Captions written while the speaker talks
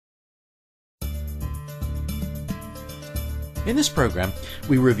In this program,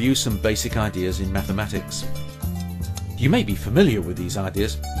 we review some basic ideas in mathematics. You may be familiar with these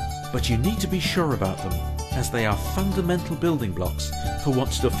ideas, but you need to be sure about them, as they are fundamental building blocks for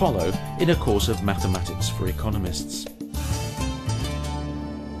what's to follow in a course of mathematics for economists.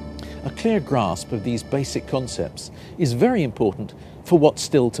 A clear grasp of these basic concepts is very important for what's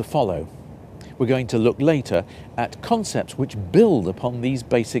still to follow. We're going to look later at concepts which build upon these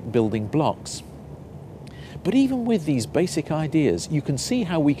basic building blocks. But even with these basic ideas, you can see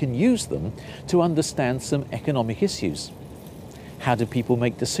how we can use them to understand some economic issues. How do people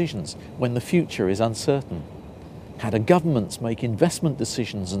make decisions when the future is uncertain? How do governments make investment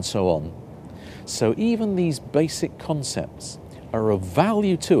decisions and so on? So even these basic concepts are of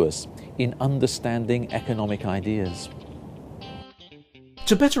value to us in understanding economic ideas.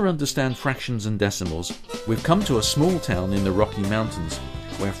 To better understand fractions and decimals, we've come to a small town in the Rocky Mountains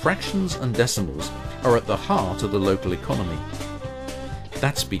where fractions and decimals are at the heart of the local economy.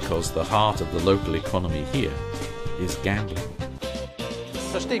 That's because the heart of the local economy here is gambling.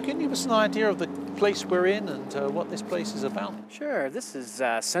 So Steve, can you give us an idea of the place we're in and what this place is about? Sure, this is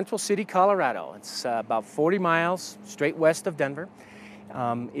Central City, Colorado. It's about 40 miles straight west of Denver.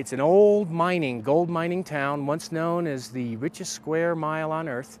 It's an old gold mining town, once known as the richest square mile on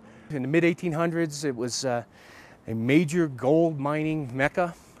earth. In the mid-1800s, it was a major gold mining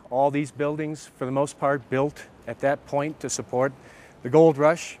mecca. All these buildings, for the most part, built at that point to support the gold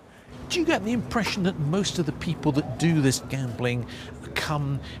rush. Do you get the impression that most of the people that do this gambling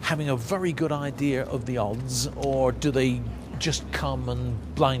come having a very good idea of the odds, or do they just come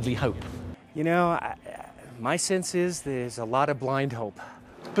and blindly hope? You know, my sense is there's a lot of blind hope.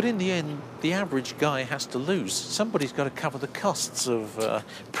 But in the end, the average guy has to lose. Somebody's got to cover the costs of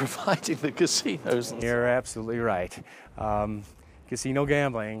providing the casinos. You're absolutely right. Casino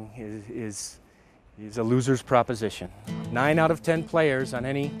gambling is a loser's proposition. 9 out of 10 players on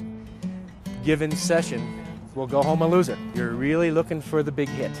any given session will go home a loser. You're really looking for the big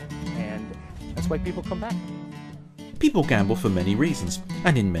hit, and that's why people come back. People gamble for many reasons,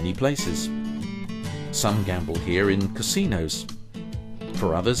 and in many places. Some gamble here in casinos.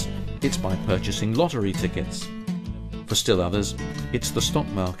 For others, it's by purchasing lottery tickets. For still others, it's the stock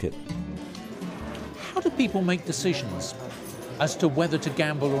market. How do people make decisions as to whether to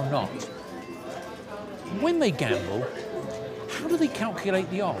gamble or not? When they gamble, how do they calculate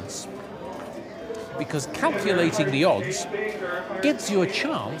the odds? Because calculating the odds gives you a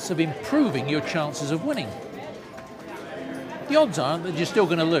chance of improving your chances of winning. The odds are that you're still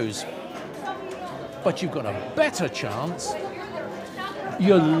going to lose, but you've got a better chance.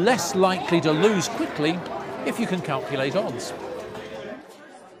 You're less likely to lose quickly if you can calculate odds.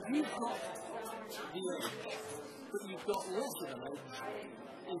 You've got the edge, but you've got less of an edge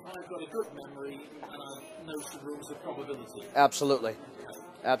if I've got a good memory and I know some rules of probability. Absolutely.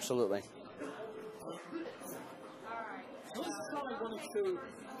 Absolutely. Let's try one or two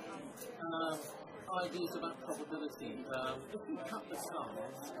ideas about probability. If you cut the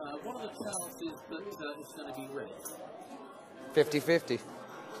cards, what are the chances that it's going to be red? 50-50.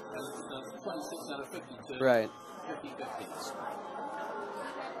 26 out of 52. Right. 50-50.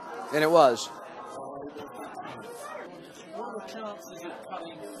 And it was. What are the chances of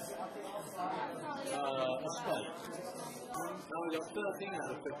cutting a spade? Now we got 13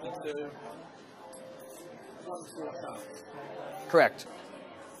 out of 52. 1 4 chance. Correct.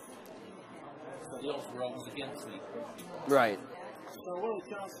 So the odds were always against me. Right. So what are the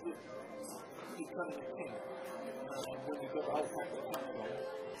chances of you cutting a king when you've got the whole pack of cards on?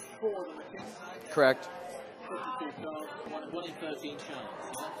 4 of them are kings. Correct. 52 cards, 1 in 13 chance.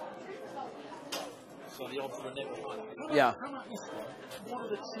 Yeah? So the odds were never high. Yeah. How about this one? What are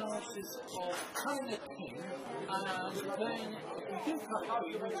the chances of cutting a king and then if we do cut a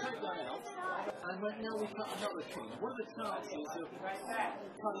king, we take that out and now we cut another king? What are the chances of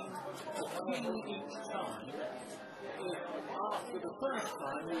cutting a king each time if after the first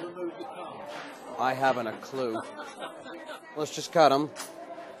time we remove the card? I haven't a clue. Let's just cut them.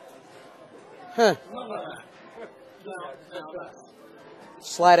 Huh.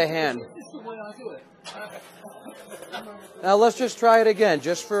 Sleight of hand. This is the way I do it. Now let's just try it again,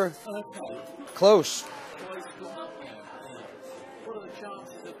 just for close. What are the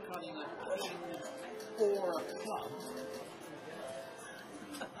chances of cutting a king or a club?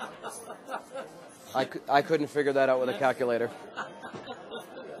 I couldn't figure that out with a calculator.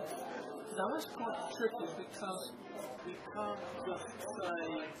 Now that's quite tricky because we can't just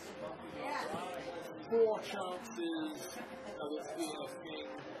say 4 chances of it being a king,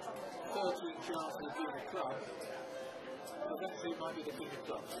 13 chances of being a club. Eventually it might be the king of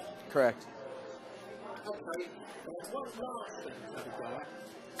clubs. Correct. Okay, one last thing to have a go at.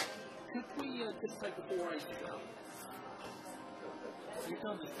 Could we just take the 480 down? You've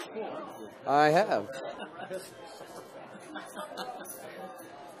done this before, haven't you? I have.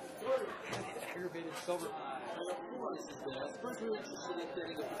 Aggravated silver. Before this is there, I suppose we're interested in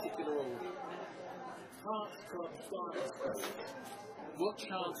getting a particular order. Hearts Club Diamond Stage. What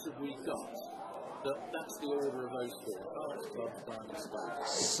chance have we got that that's the order of those four? Hearts Club Diamond Stage.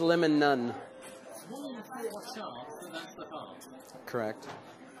 Slim and none. 1 in 4 chance that that's the heart. Correct.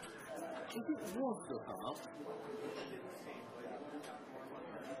 If it was the heart,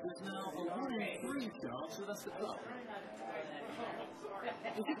 there's now a 1 in 3 chance that that's the club.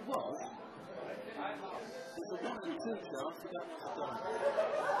 If it was, there's a 1 in 2 chance that that was the diamond.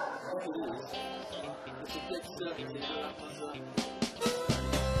 If it is, it's a dead certainty that that was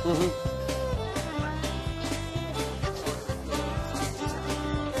a...